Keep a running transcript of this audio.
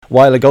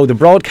while ago. The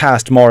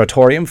broadcast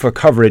moratorium for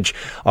coverage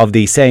of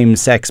the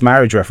same-sex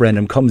marriage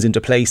referendum comes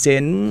into place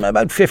in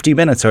about 50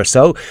 minutes or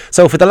so.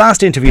 So for the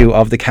last interview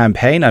of the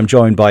campaign, I'm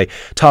joined by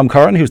Tom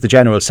Curran, who's the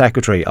General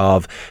Secretary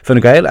of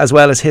Fine Gael, as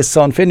well as his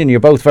son Finnian. You're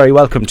both very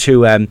welcome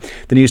to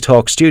the News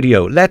Talk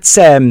studio. Let's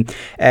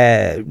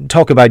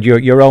talk about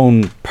your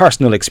own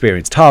personal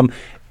experience. Tom,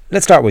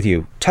 let's start with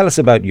you. Tell us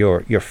about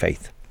your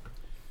faith.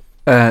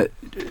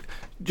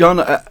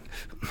 John,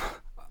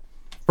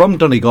 from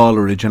Donegal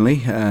originally,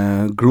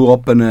 grew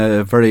up in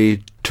a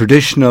very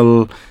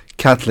traditional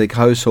Catholic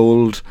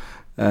household.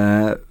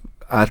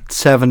 At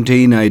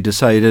 17, I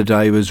decided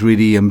I was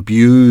really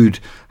imbued,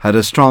 had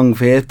a strong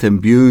faith,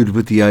 imbued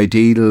with the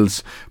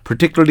ideals,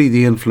 particularly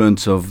the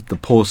influence of the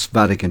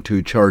post-Vatican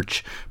II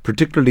Church,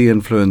 particularly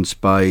influenced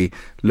by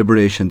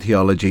liberation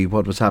theology,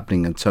 what was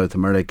happening in South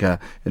America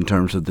in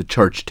terms of the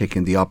church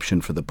taking the option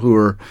for the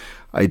poor.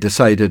 I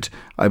decided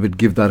I would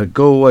give that a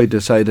go. I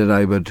decided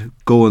I would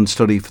go and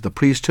study for the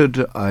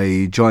priesthood.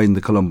 I joined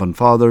the Columban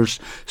Fathers,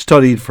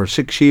 studied for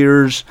 6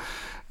 years.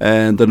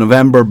 And the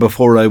November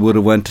before I would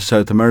have went to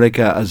South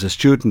America as a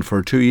student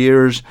for 2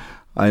 years,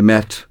 I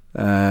met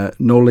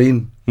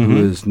Nolene, who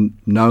is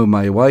now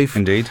my wife.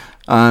 Indeed.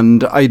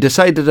 And I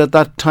decided at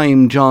that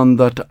time, John,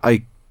 that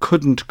I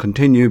couldn't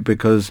continue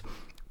because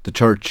the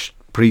church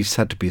priests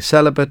had to be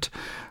celibate.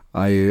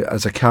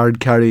 As a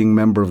card-carrying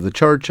member of the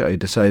church, I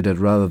decided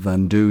rather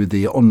than do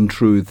the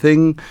untrue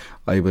thing,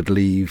 I would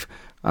leave,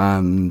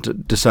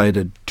 and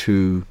decided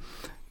to...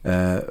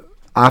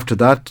 after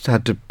that,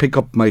 had to pick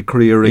up my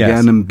career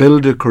again and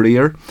build a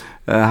career.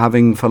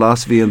 Having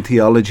philosophy and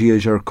theology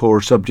as your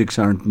core subjects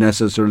aren't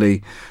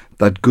necessarily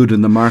that good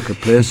in the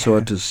marketplace, so I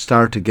had to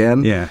start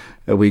again.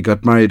 We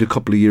got married a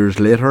couple of years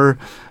later,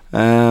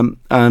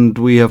 and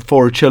we have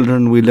 4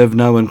 children. We live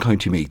now in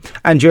County Meath.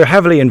 And you're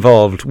heavily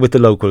involved with the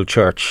local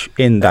church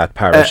in that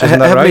parish, isn't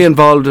that heavily right?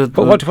 Involved.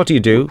 But what do you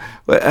do?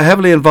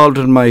 Heavily involved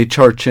in my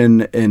church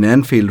in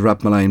Enfield,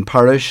 Rathmaline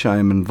Parish.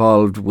 I'm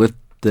involved with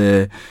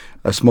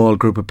a small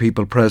group of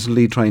people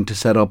presently trying to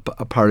set up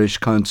a parish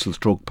council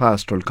 /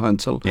 pastoral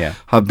council.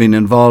 Have been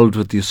involved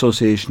with the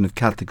Association of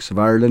Catholics of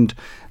Ireland,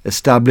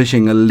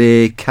 establishing a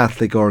lay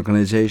Catholic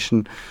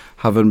organisation,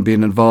 having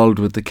been involved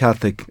with the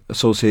Catholic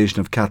Association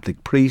of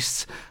Catholic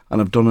Priests, and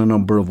have done a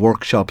number of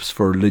workshops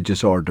for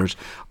religious orders.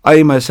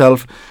 I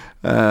myself,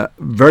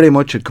 very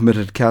much a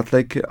committed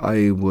Catholic.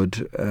 I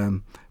would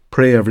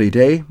pray every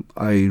day.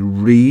 I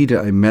read,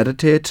 I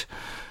meditate.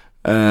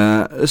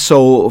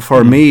 So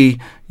for me,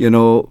 you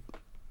know,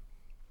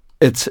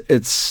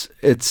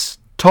 it's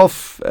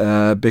tough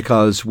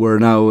because we're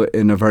now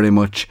very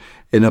much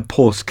in a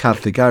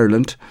post-Catholic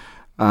Ireland,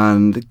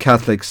 and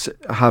Catholics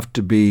have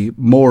to be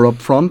more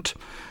upfront.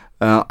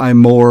 I'm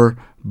more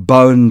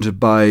bound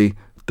by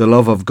the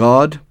love of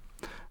God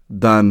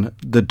than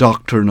the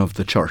doctrine of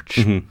the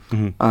church.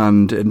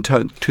 And in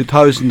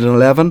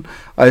 2011,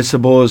 I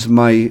suppose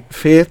my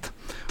faith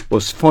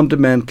was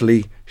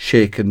fundamentally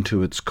shaken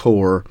to its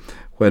core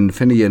when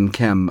Finnian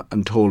came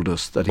and told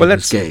us that he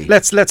was gay.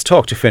 Let's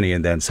talk to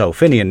Finnian then. So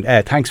Finnian,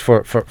 thanks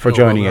for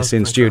joining us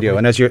in studio.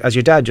 And as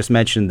your dad just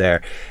mentioned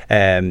there,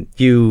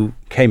 you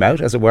came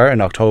out, as it were,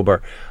 in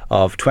October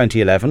of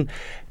 2011.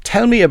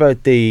 Tell me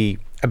about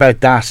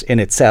that in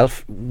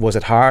itself. Was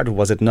it hard?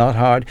 Was it not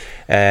hard?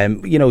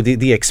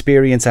 The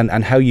experience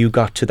and how you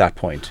got to that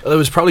point. Well, it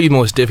was probably the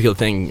most difficult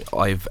thing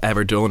I've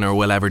ever done or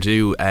will ever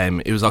do.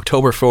 It was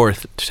October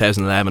 4th,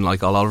 2011.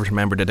 Like, I'll always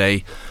remember the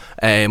day.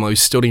 I was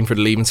studying for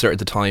the Leaving Cert at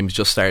the time,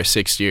 just started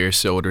 6th year,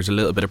 so there's a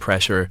little bit of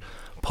pressure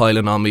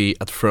piling on me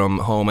from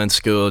home and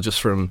school,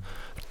 just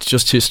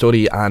to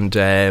study. And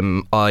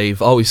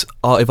I've always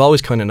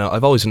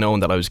known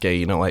that I was gay.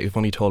 You know, I've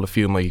only told a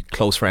few of my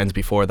close friends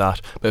before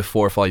that, about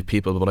 4 or 5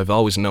 people, but I've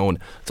always known.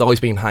 It's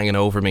always been hanging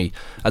over me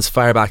as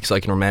far back as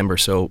I can remember.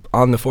 So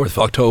on the 4th of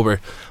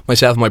October,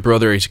 myself and my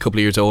brother, he's a couple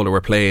of years older,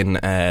 were playing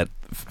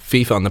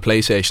FIFA on the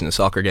PlayStation, a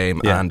soccer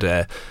game,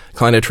 and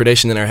kind of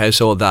tradition in our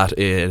household that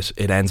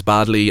it ends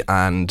badly,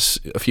 and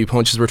a few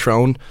punches were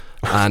thrown.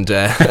 And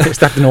is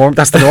that the norm?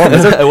 That's the norm,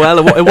 is it?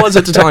 Well, it was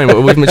at the time.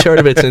 We've matured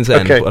a bit since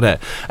then. Okay. But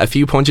a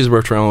few punches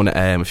were thrown,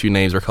 a few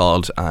names were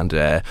called, and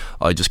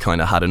I just kind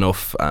of had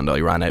enough, and I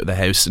ran out of the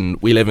house. And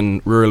we live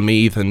in rural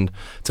Meath, and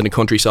it's in the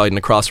countryside. And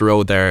across the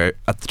road there,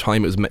 at the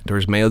time, there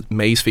was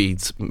maize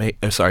fields,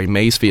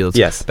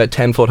 yes, about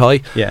 10 foot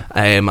high. Yeah.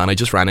 And I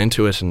just ran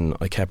into it, and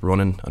I kept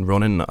running and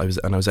running. I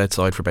was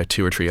outside for about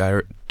 2 or 3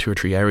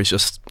 hours,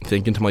 just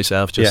thinking to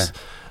myself,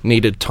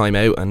 needed time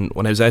out. And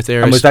when I was out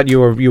there, and was that you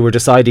were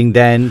deciding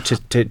then to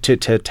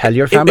tell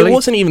your family? It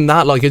wasn't even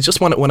that. Like, it's just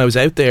when I was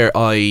out there,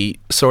 I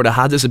sort of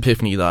had this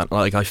epiphany that,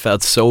 like, I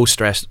felt so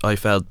stressed. I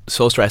felt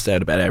so stressed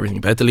out about everything,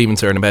 about the Leaving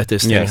Cert, and about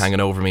this thing hanging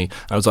over me.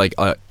 I was like,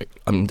 I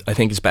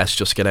think it's best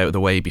just get out of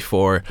the way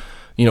before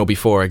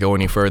I go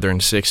any further in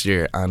 6th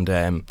year.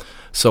 And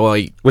so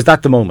was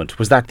that the moment?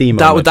 Was that the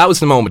moment? That was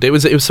the moment. It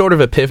was sort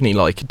of epiphany,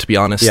 like, to be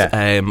honest.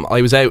 I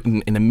was out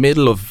in the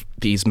middle of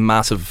these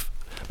massive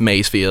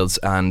maize fields,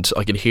 and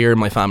I could hear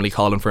my family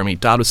calling for me.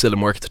 Dad was still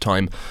in work at the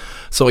time,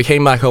 So I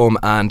came back home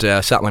and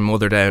sat my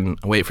mother down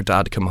and waited for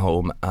Dad to come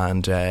home,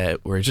 and we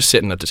were just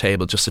sitting at the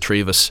table, just the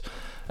three of us,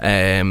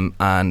 and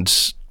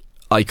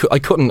I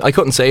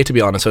couldn't say it, to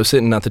be honest. I was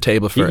sitting at the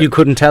table for... You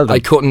couldn't tell them? I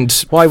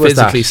couldn't Why was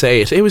physically that?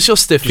 say it. It was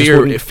just the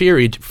fear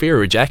of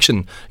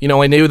rejection. You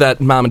know, I knew that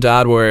Mum and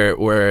Dad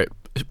were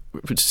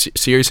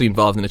seriously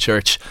involved in the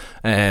church.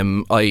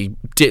 I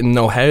didn't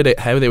know how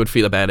they would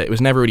feel about it. It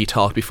was never really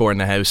talked before in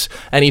the house.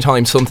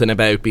 Anytime something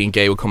about being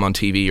gay would come on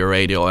TV or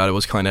radio, I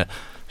was kind of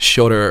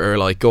shudder or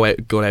like go out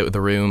of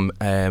the room.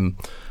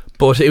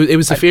 But it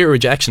was the fear of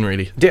rejection,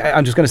 really.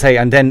 I'm just going to say,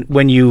 and then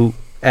when you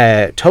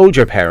told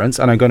your parents,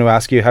 and I'm going to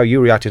ask you how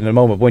you reacted in a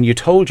moment, when you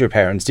told your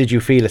parents, did you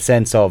feel a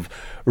sense of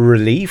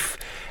relief?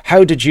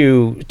 How did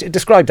you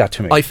describe that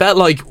to me? I felt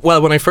like,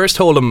 well, when I first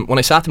told them, when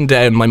I sat them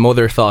down, my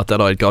mother thought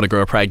that I'd got a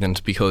girl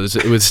pregnant, because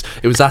it was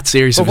that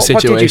serious of a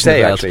situation. What did you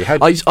say, actually?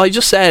 I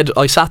just said,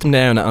 I sat them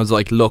down and I was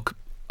like, look,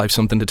 I've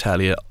something to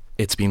tell you.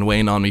 It's been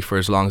weighing on me for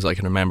as long as I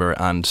can remember.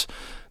 And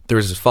there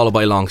was followed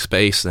by a long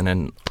space, and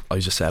then I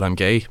just said, I'm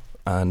gay.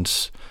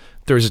 And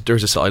there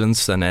was a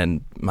silence, and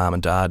then Mum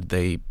and Dad,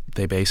 they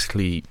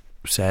basically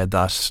said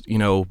that, you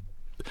know,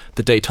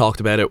 that they talked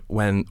about it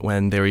when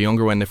they were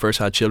younger, when they first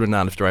had children,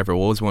 and if there ever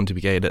was one to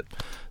be gay, that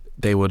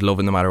they would love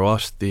it no matter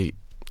what,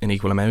 in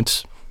equal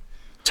amounts.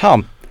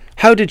 Tom,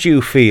 how did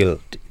you feel?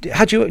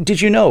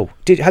 Did you know?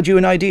 Had you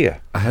an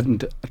idea? I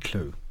hadn't a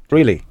clue.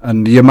 Really?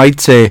 And you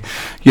might say,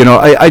 you know,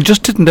 I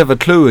just didn't have a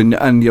clue,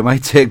 and you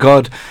might say,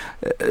 God,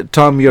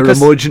 Tom, your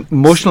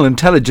emotional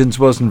intelligence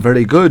wasn't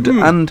very good,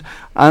 and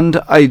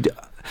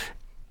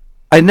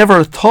I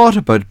never thought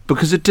about it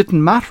because it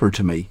didn't matter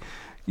to me,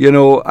 you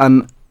know.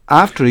 And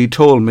after he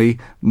told me,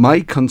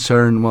 my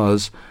concern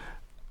was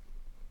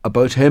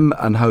about him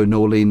and how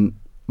Nolene,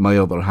 my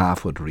other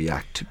half, would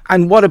react.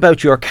 And what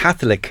about your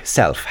Catholic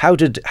self? How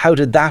did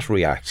that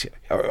react?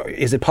 Or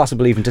is it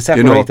possible even to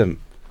separate them?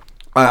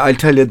 I'll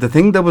tell you, the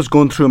thing that was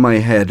going through my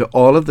head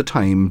all of the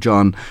time,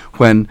 John,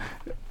 when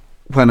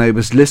I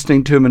was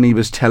listening to him and he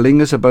was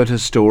telling us about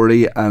his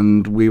story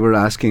and we were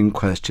asking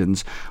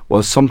questions,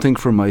 was something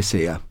from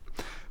Isaiah,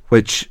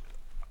 which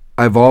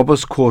I've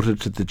always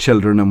quoted to the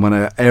children,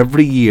 and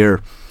every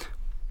year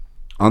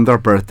on their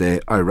birthday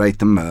I write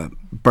them a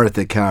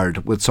birthday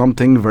card with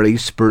something very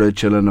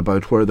spiritual and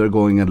about where they're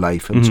going in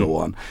life and so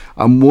on.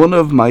 And one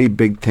of my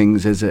big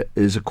things is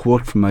a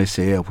quote from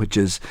Isaiah, which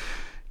is,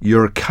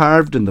 "You're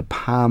carved in the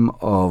palm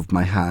of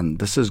my hand."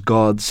 This is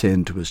God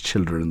saying to his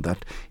children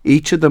that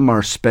each of them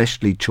are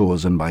specially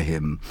chosen by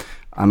him.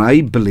 And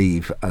I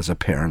believe as a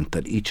parent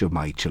that each of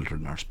my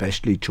children are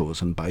specially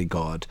chosen by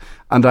God.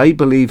 And I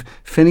believe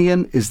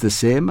Finnian is the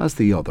same as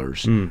the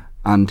others.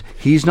 And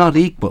he's not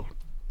equal.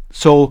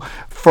 So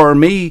for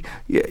me,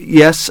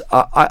 yes,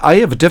 I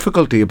have a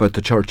difficulty about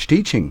the church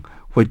teaching,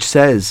 which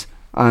says,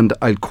 and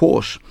I'll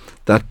quote,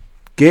 that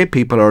gay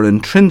people are have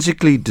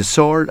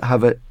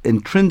an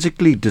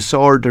intrinsically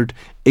disordered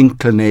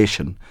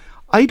inclination.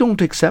 I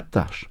don't accept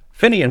that.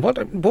 Finnian,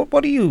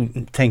 what do you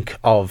think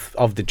of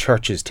the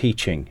church's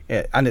teaching,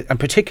 and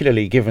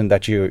particularly given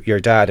that your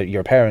dad,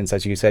 your parents,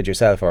 as you said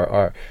yourself,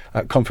 are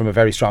come from a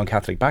very strong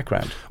Catholic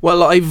background?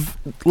 Well,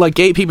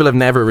 gay people have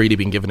never really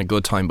been given a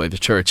good time by the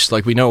church.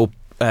 Like, we know,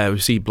 we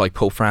see like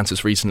Pope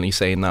Francis recently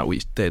saying that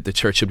the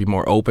church should be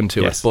more open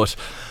to it. But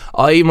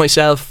I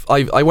myself,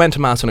 I went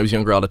to mass when I was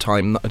younger all the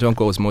time. I don't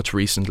go as much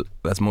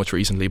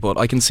recently, but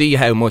I can see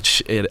how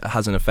much it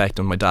has an effect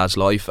on my dad's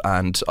life,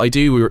 and I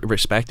do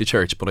respect the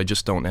church, but I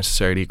just don't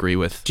necessarily agree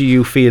with. Do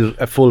you feel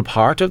a full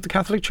part of the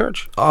Catholic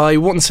Church? I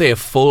wouldn't say a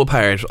full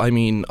part. I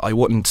mean, I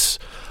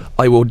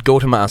would go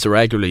to mass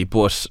regularly,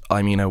 but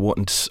I mean, I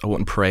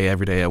wouldn't pray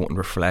every day. I wouldn't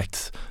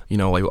reflect. You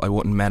know, I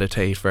wouldn't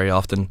meditate very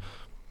often.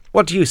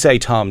 What do you say,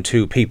 Tom,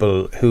 to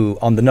people who,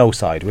 on the no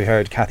side, we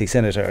heard Kathy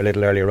Senator a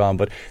little earlier on,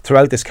 but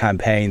throughout this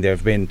campaign there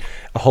have been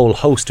a whole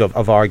host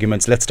of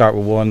arguments. Let's start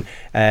with one,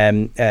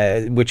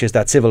 which is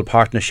that civil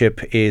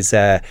partnership is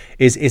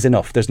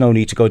enough. There's no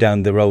need to go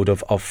down the road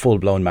of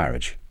full-blown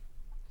marriage.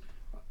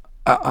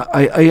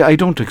 I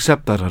don't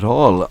accept that at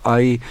all.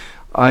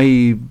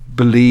 I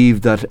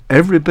believe that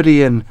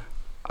everybody in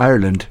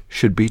Ireland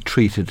should be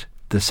treated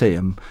the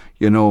same,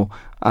 you know,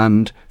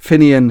 and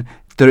Finnian,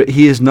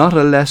 he is not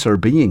a lesser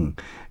being,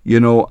 you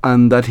know,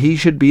 and that he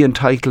should be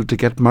entitled to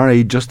get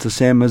married just the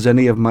same as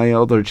any of my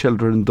other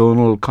children,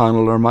 Donald,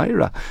 Connell or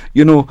Myra.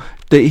 You know,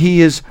 he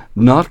is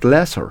not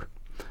lesser.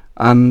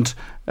 And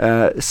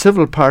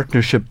civil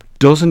partnership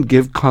doesn't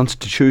give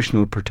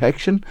constitutional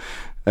protection.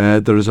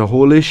 There is a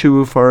whole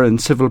issue in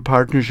civil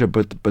partnership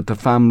with the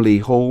family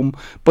home.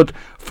 But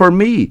for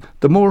me,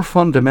 the more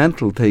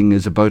fundamental thing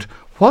is about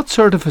what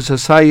sort of a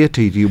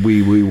society do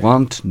we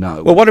want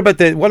now? Well, what about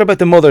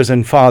the mothers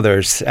and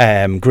fathers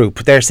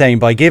group? They're saying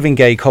by giving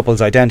gay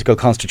couples identical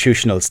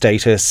constitutional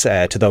status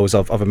to those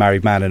of a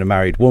married man and a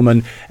married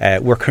woman,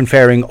 we're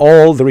conferring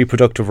all the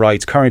reproductive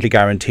rights currently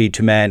guaranteed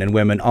to men and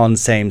women on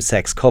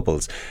same-sex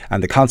couples.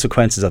 And the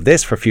consequences of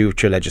this for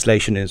future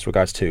legislation in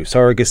regards to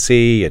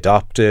surrogacy,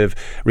 adoptive,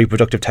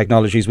 reproductive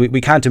technologies, we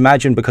can't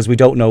imagine, because we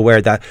don't know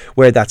where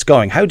that's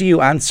going. How do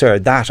you answer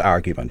that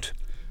argument?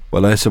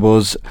 Well, I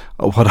suppose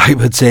what I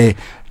would say,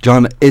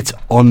 John, it's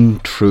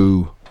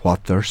untrue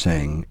what they're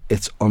saying.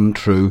 It's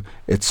untrue.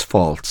 It's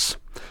false.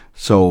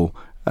 So,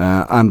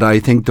 and I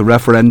think the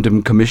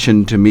Referendum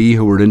Commission, to me,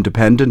 who are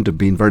independent, have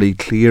been very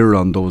clear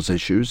on those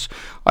issues.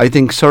 I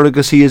think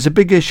surrogacy is a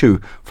big issue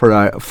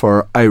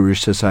for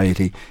Irish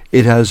society.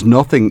 It has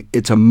nothing.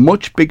 It's a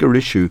much bigger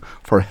issue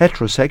for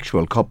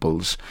heterosexual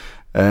couples,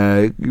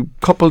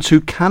 couples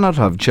who cannot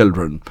have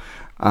children,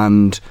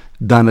 and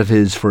than it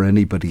is for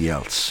anybody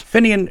else.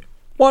 Finnian,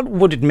 what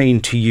would it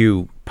mean to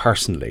you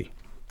personally?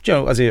 You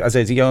know, as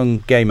a young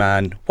gay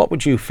man, what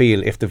would you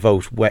feel if the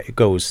vote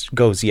goes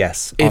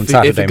yes on Saturday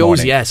morning? If it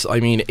goes yes, I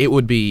mean, it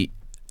would be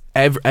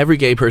every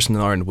gay person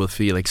in Ireland will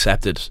feel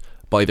accepted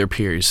by their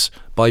peers,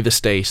 by the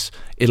state.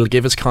 It'll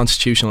give us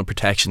constitutional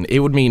protection. It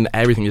would mean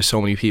everything to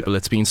so many people.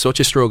 It's been such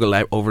a struggle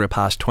over the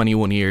past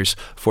 21 years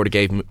for the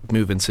gay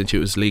movement since it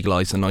was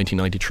legalised in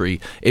 1993.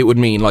 It would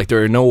mean, like,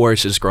 there are no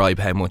words to describe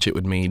how much it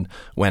would mean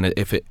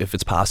if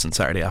it's passed on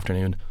Saturday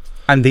afternoon.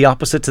 And the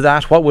opposite to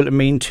that, what will it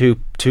mean to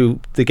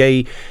the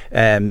gay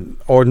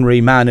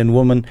ordinary man and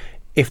woman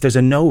if there's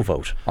a no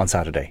vote on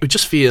Saturday? I would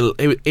just feel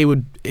it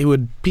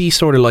would be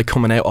sort of like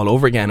coming out all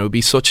over again. It would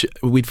be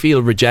we'd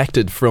feel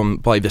rejected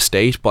by the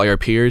state, by our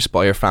peers,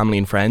 by our family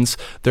and friends.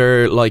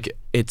 They're like,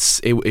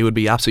 it would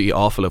be absolutely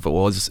awful if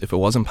it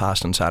wasn't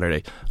passed on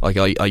Saturday. Like,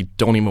 I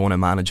don't even want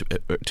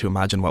to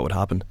imagine what would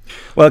happen.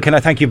 Well, can I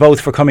thank you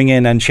both for coming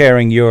in and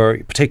sharing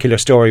your particular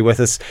story with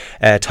us,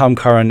 Tom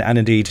Curran and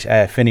indeed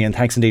Finnian.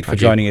 Thanks indeed for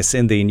joining us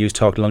in the News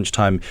Talk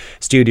Lunchtime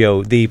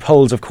studio. The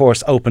polls, of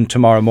course, open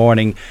tomorrow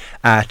morning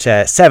at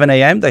 7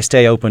 a.m. They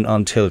stay open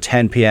until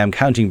 10 p.m.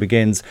 Counting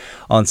begins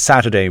on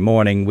Saturday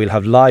morning. We'll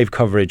have live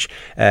coverage,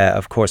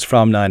 of course,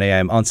 from 9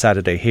 a.m. on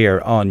Saturday here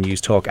on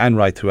News Talk and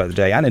right throughout the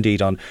day, and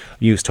indeed on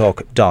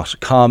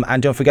newstalk.com.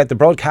 And don't forget, the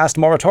broadcast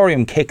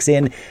moratorium kicks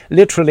in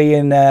literally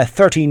in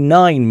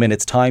 39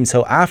 minutes time.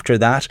 So after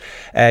that,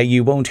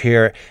 you won't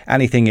hear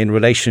anything in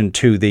relation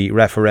to the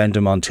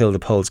referendum until the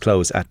polls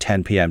close at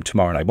 10 p.m.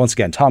 tomorrow night. Once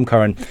again, Tom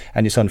Curran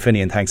and your son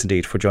Finnian, thanks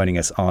indeed for joining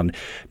us on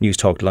News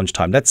Talk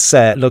Lunchtime. Let's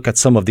look at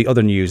some of the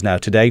other news now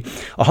today.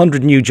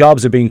 100 new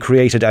jobs are being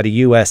created at a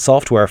US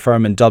software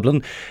firm in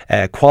Dublin.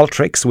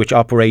 Qualtrics, which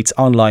operates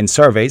online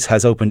surveys,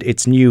 has opened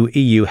its new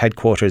EU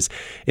headquarters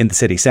in the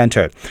city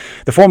centre.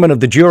 The foreman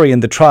of the jury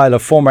in the trial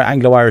of former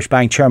Anglo-Irish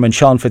Bank chairman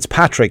Sean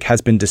Fitzpatrick has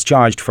been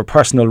discharged for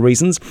personal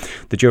reasons.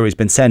 The jury's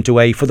been sent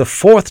away for the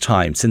fourth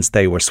time since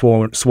they were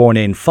sworn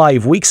in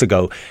 5 weeks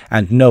ago,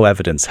 and no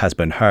evidence has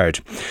been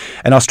heard.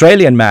 An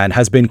Australian man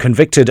has been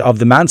convicted of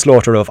the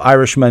manslaughter of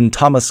Irishman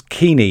Thomas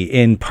Keeney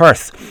in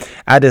Perth.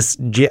 Addis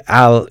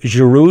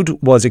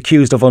Al-Giroud was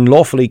accused of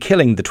unlawfully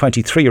killing the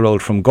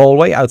 23-year-old from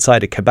Galway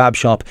outside a kebab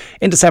shop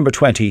in December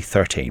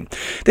 2013.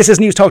 This is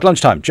News Talk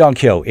Lunchtime. John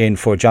Keogh in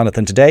for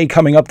Jonathan today.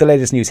 Coming up, the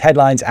latest news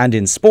headlines, and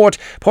in sport,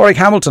 Pádraig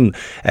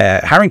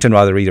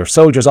Harrington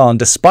soldiers on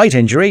despite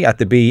injury at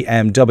the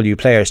BMW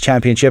Players'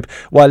 Championship,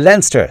 while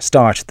Leinster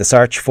start the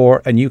search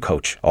for a new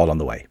coach. All on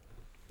the way.